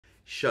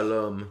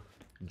Shalom,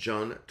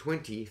 John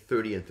 20,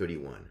 30 and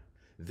 31.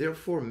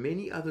 Therefore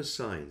many other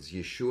signs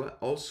Yeshua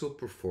also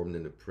performed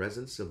in the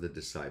presence of the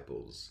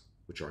disciples,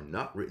 which are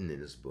not written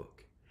in this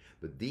book.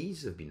 But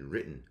these have been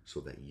written so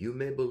that you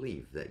may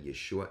believe that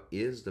Yeshua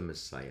is the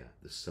Messiah,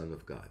 the Son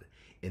of God,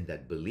 and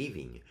that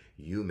believing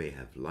you may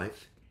have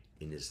life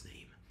in his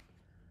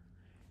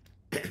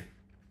name.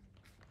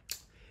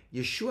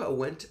 Yeshua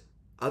went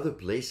other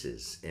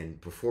places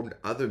and performed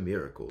other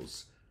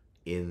miracles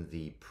in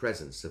the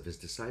presence of his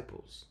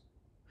disciples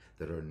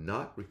that are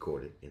not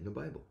recorded in the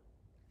Bible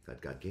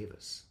that God gave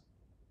us.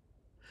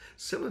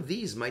 Some of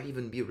these might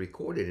even be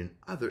recorded in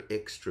other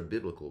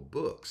extra-biblical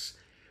books,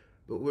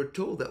 but we're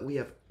told that we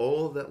have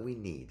all that we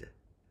need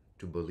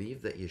to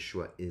believe that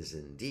Yeshua is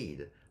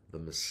indeed the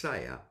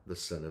Messiah, the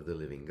Son of the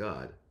living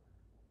God.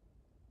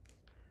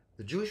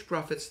 The Jewish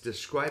prophets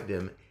described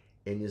him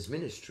and his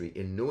ministry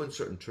in no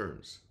uncertain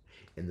terms,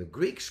 and the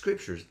Greek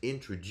scriptures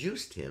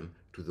introduced him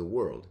to the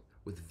world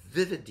with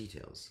vivid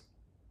details.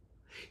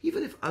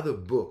 Even if other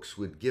books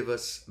would give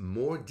us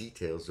more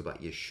details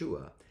about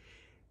Yeshua,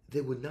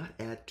 they would not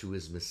add to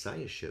his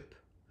messiahship.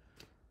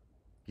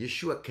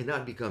 Yeshua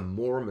cannot become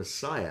more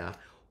Messiah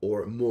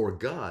or more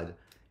God,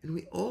 and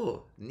we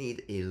all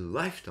need a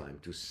lifetime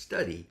to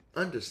study,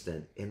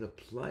 understand, and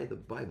apply the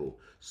Bible,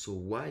 so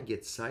why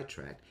get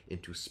sidetracked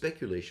into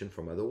speculation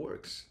from other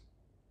works?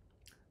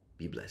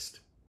 Be blessed.